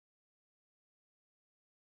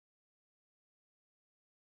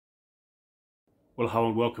Well, hello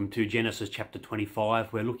and welcome to Genesis chapter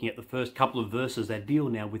 25. We're looking at the first couple of verses that deal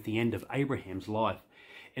now with the end of Abraham's life.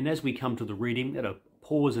 And as we come to the reading, let us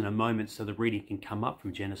pause in a moment so the reading can come up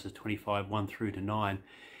from Genesis 25, 1 through to 9.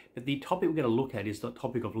 But the topic we're going to look at is the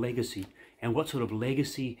topic of legacy. And what sort of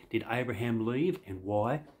legacy did Abraham leave and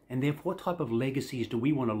why? And therefore, what type of legacies do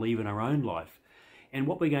we want to leave in our own life? And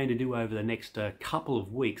what we're going to do over the next couple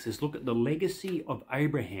of weeks is look at the legacy of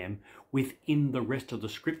Abraham within the rest of the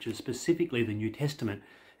scriptures, specifically the New Testament.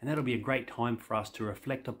 And that'll be a great time for us to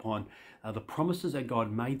reflect upon the promises that God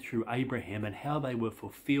made through Abraham and how they were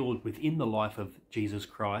fulfilled within the life of Jesus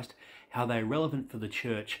Christ, how they're relevant for the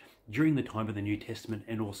church during the time of the New Testament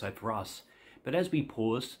and also for us. But as we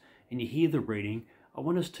pause and you hear the reading, I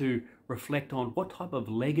want us to reflect on what type of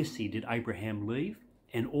legacy did Abraham leave?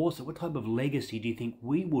 And also, what type of legacy do you think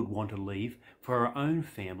we would want to leave for our own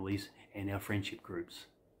families and our friendship groups?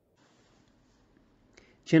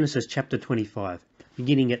 Genesis chapter 25,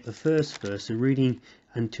 beginning at the first verse and reading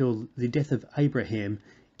until the death of Abraham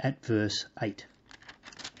at verse 8.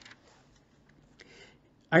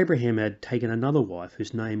 Abraham had taken another wife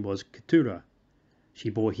whose name was Keturah. She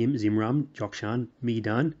bore him Zimram, Jokshan,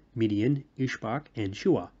 Medan, Midian, Ishbak, and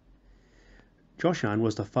Shua. Joshan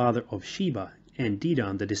was the father of Sheba, and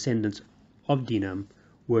Dedan, the descendants of Dinam,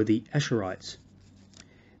 were the Asherites.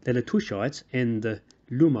 The Letushites and the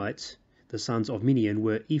Lumites, the sons of Midian,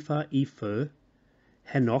 were Ephah, Epher,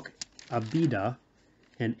 Hanok, Abida,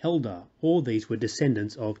 and Eldar. All these were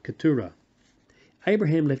descendants of Keturah.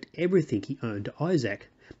 Abraham left everything he owned to Isaac,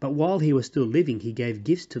 but while he was still living, he gave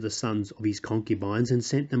gifts to the sons of his concubines and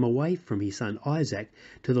sent them away from his son Isaac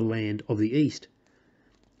to the land of the east.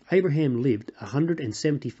 Abraham lived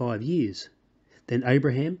 175 years. Then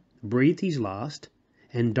Abraham breathed his last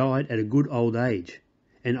and died at a good old age,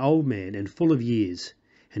 an old man and full of years,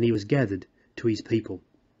 and he was gathered to his people.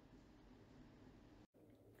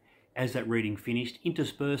 As that reading finished,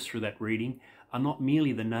 interspersed through that reading are not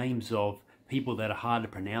merely the names of people that are hard to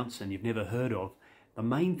pronounce and you've never heard of. The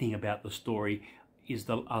main thing about the story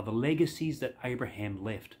are the legacies that Abraham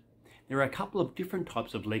left. There are a couple of different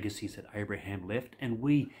types of legacies that Abraham left, and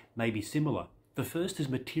we may be similar. The first is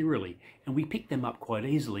materially, and we pick them up quite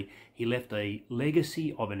easily. He left a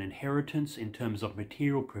legacy of an inheritance in terms of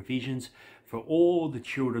material provisions for all the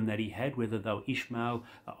children that he had, whether they were Ishmael,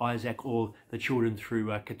 Isaac, or the children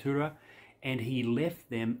through Keturah. And he left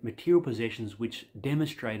them material possessions which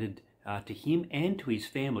demonstrated to him and to his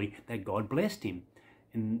family that God blessed him.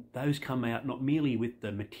 And those come out not merely with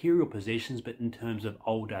the material possessions, but in terms of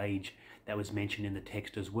old age that was mentioned in the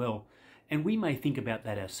text as well. And we may think about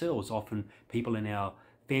that ourselves. Often people in our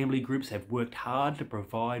family groups have worked hard to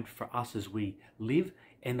provide for us as we live,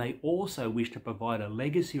 and they also wish to provide a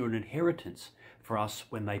legacy or an inheritance for us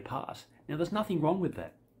when they pass. Now, there's nothing wrong with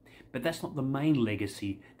that, but that's not the main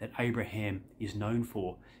legacy that Abraham is known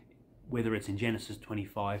for, whether it's in Genesis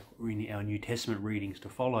 25 or in our New Testament readings to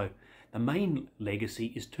follow. The main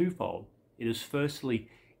legacy is twofold. It is firstly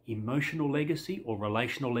emotional legacy or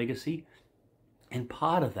relational legacy, and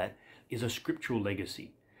part of that is a scriptural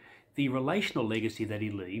legacy. The relational legacy that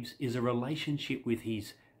he leaves is a relationship with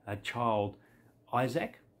his child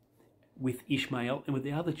Isaac, with Ishmael, and with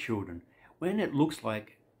the other children. When it looks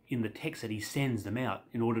like in the text that he sends them out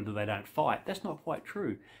in order that they don't fight, that's not quite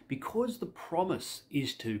true. Because the promise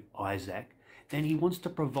is to Isaac, then he wants to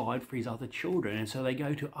provide for his other children, and so they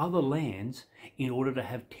go to other lands in order to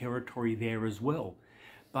have territory there as well.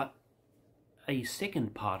 But a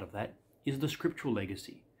second part of that is the scriptural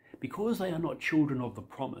legacy. Because they are not children of the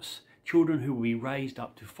promise, children who will be raised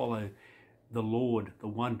up to follow the Lord, the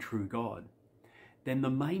one true God, then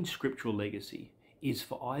the main scriptural legacy is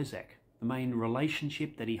for Isaac. The main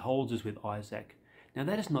relationship that he holds is with Isaac. Now,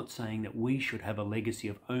 that is not saying that we should have a legacy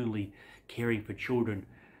of only caring for children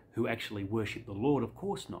who actually worship the Lord. Of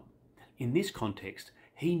course not. In this context,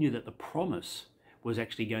 he knew that the promise was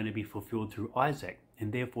actually going to be fulfilled through Isaac,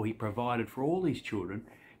 and therefore he provided for all these children,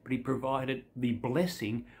 but he provided the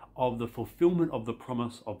blessing of the fulfillment of the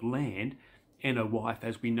promise of land and a wife,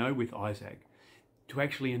 as we know with Isaac, to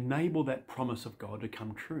actually enable that promise of God to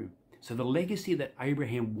come true. So the legacy that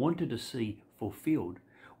Abraham wanted to see fulfilled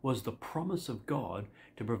was the promise of God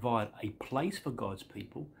to provide a place for God's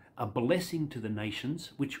people, a blessing to the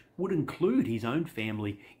nations, which would include his own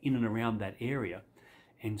family in and around that area.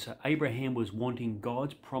 And so Abraham was wanting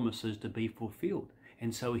God's promises to be fulfilled.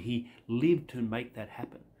 And so he lived to make that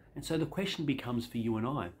happen. And so the question becomes for you and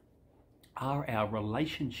I, are our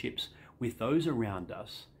relationships with those around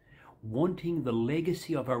us wanting the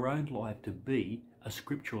legacy of our own life to be a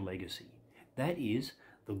scriptural legacy? That is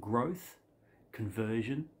the growth,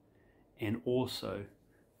 conversion, and also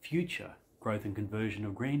future growth and conversion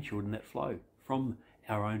of grandchildren that flow from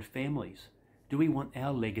our own families. Do we want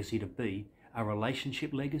our legacy to be a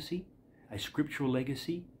relationship legacy, a scriptural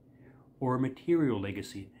legacy, or a material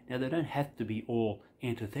legacy? Now, they don't have to be all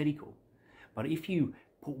antithetical, but if you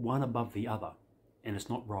put one above the other, and it's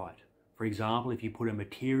not right. For example, if you put a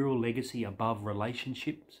material legacy above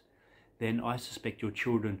relationships, then I suspect your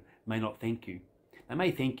children may not thank you. They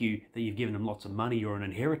may thank you that you've given them lots of money or an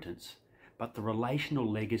inheritance, but the relational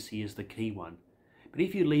legacy is the key one. But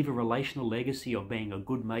if you leave a relational legacy of being a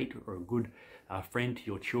good mate or a good friend to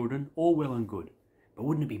your children, all well and good. But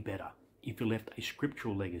wouldn't it be better if you left a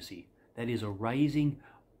scriptural legacy? That is a raising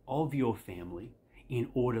of your family in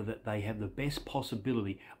order that they have the best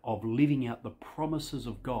possibility of living out the promises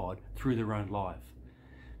of God through their own life.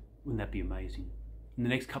 Wouldn't that be amazing? In the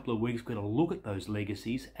next couple of weeks, we're going to look at those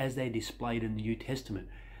legacies as they're displayed in the New Testament,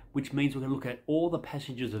 which means we're going to look at all the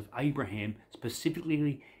passages of Abraham,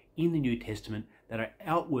 specifically in the New Testament, that are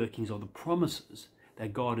outworkings of the promises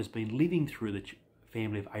that God has been living through the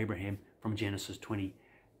family of Abraham from Genesis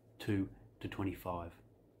 22 to 25.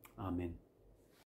 Amen.